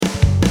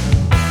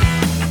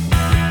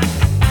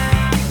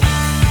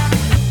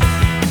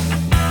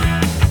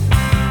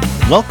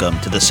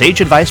Welcome to the Sage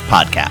Advice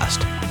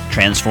Podcast,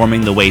 transforming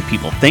the way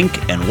people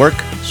think and work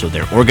so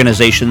their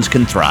organizations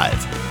can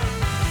thrive.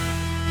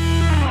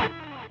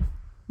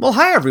 Well,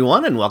 hi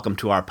everyone, and welcome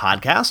to our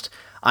podcast.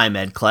 I'm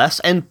Ed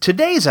Kless, and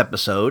today's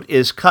episode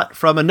is cut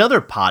from another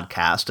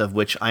podcast of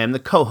which I am the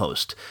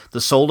co-host, The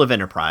Soul of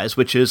Enterprise,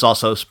 which is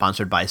also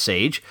sponsored by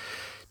Sage.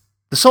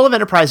 The Soul of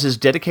Enterprise is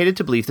dedicated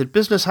to belief that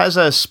business has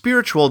a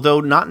spiritual,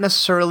 though not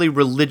necessarily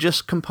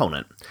religious,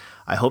 component.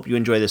 I hope you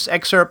enjoy this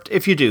excerpt.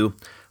 If you do,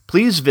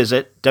 please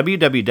visit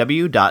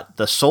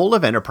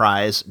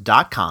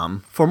www.thesoulofenterprise.com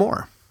for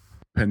more.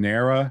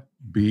 Panera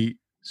beat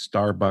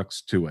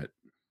Starbucks to it.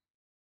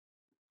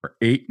 For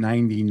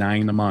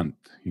 $8.99 a month,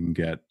 you can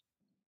get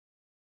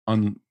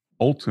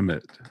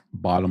ultimate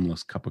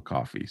bottomless cup of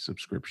coffee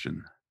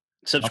subscription.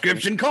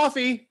 Subscription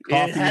coffee.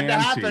 It had to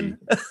happen.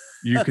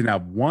 You can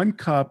have one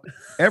cup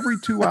every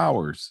 2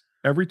 hours.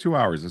 Every 2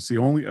 hours. It's the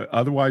only,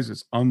 otherwise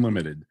it's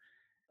unlimited.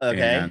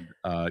 Okay.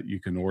 And you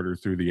can order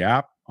through the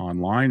app,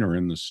 online, or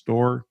in the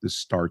store. This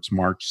starts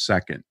March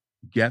 2nd.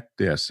 Get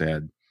this,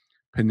 Ed.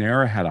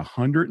 Panera had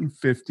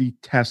 150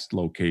 test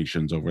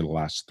locations over the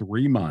last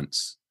 3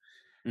 months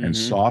and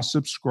saw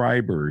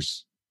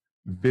subscribers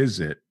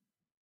visit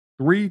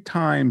 3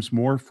 times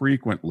more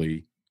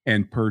frequently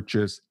and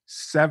purchase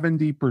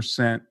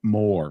 70%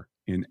 more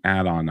in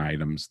add-on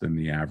items than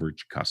the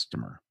average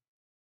customer.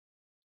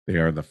 They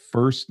are the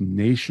first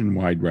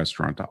nationwide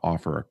restaurant to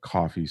offer a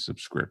coffee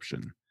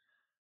subscription.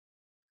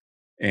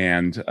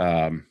 And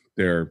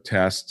their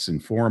tests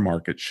in 4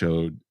 markets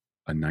showed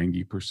a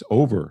 90%,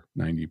 over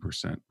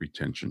 90%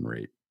 retention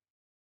rate.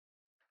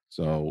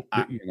 So,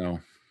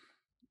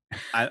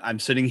 I'm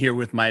sitting here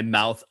with my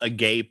mouth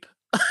agape.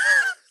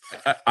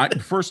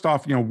 First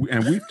off,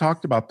 and we've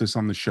talked about this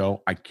on the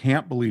show. I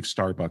can't believe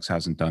Starbucks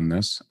hasn't done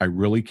this. I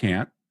really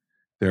can't.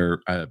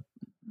 I've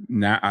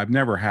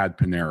never had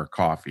Panera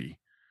coffee,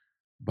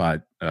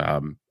 but I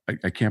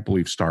can't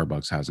believe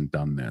Starbucks hasn't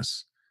done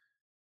this,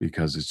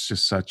 because it's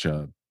just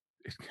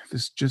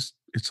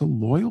it's a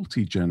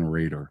loyalty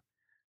generator.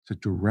 It's a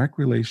direct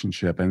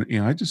relationship. And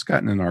I just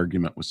got in an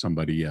argument with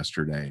somebody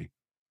yesterday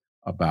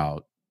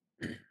about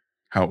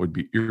how it would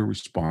be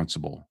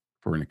irresponsible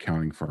for an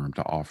accounting firm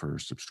to offer a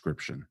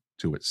subscription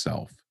to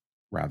itself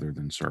rather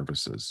than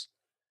services.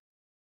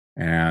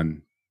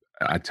 And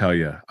I tell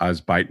you, I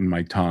was biting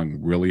my tongue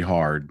really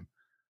hard,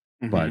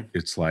 but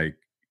it's like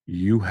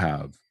you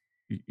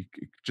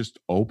just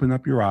open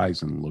up your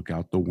eyes and look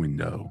out the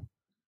window.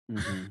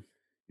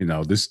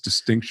 This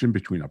distinction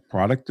between a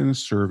product and a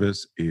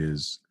service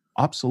is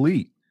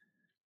obsolete.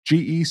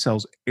 GE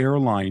sells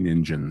airline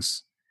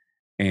engines,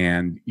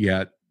 and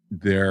yet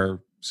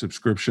their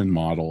subscription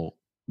model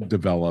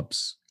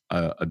develops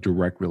a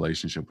direct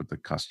relationship with the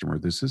customer.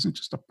 This isn't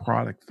just a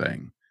product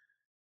thing.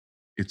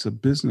 It's a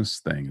business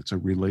thing. It's a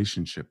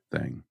relationship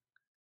thing.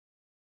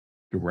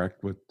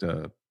 Direct with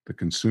the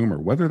consumer.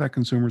 Whether that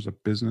consumer is a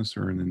business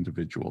or an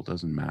individual,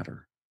 doesn't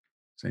matter.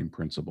 Same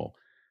principle.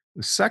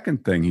 The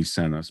second thing he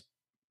sent us.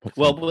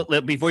 Well,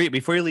 before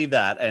you leave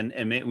that, and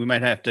we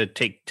might have to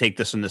take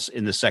this in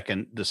the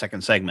second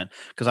segment,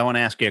 because I want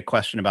to ask you a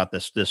question about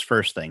this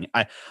first thing.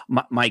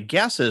 My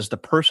guess is the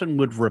person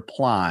would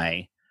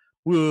reply,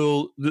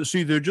 "Well,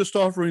 they're just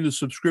offering the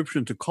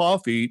subscription to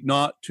coffee,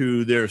 not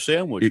to their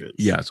sandwiches."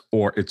 Yes,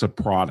 or it's a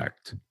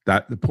product.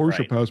 That the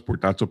Porsche Passport,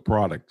 that's a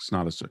product. It's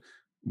not a.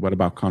 What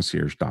about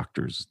concierge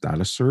doctors? Is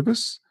that a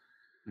service?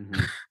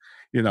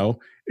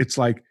 It's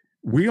like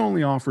we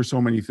only offer so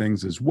many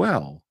things as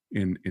well.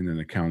 In an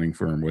accounting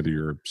firm, whether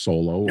you're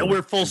solo or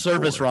we're full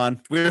service,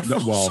 Ron. We're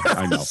full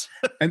service.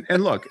 I know.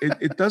 And look,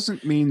 it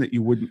doesn't mean that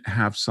you wouldn't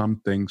have some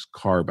things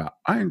carve out.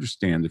 I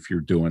understand if you're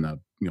doing a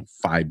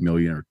 5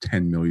 million or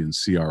 10 million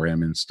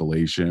CRM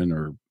installation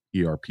or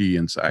ERP,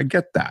 and I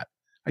get that.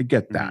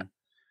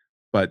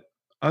 But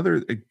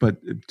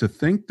to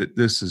think that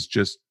this is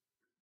just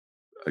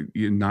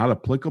not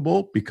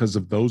applicable because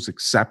of those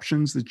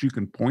exceptions that you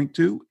can point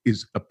to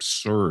is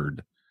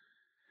absurd.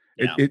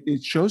 Yeah.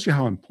 It shows you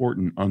how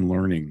important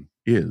unlearning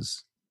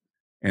is,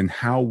 and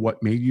how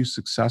what made you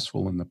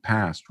successful in the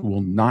past will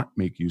not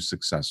make you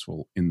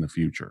successful in the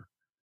future.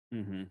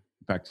 In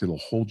fact, it'll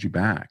hold you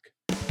back.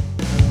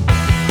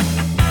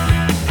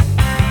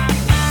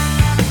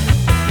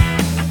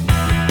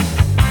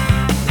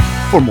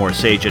 For more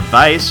Sage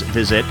advice,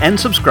 visit and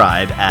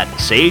subscribe at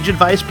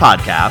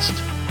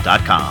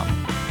sageadvicepodcast.com.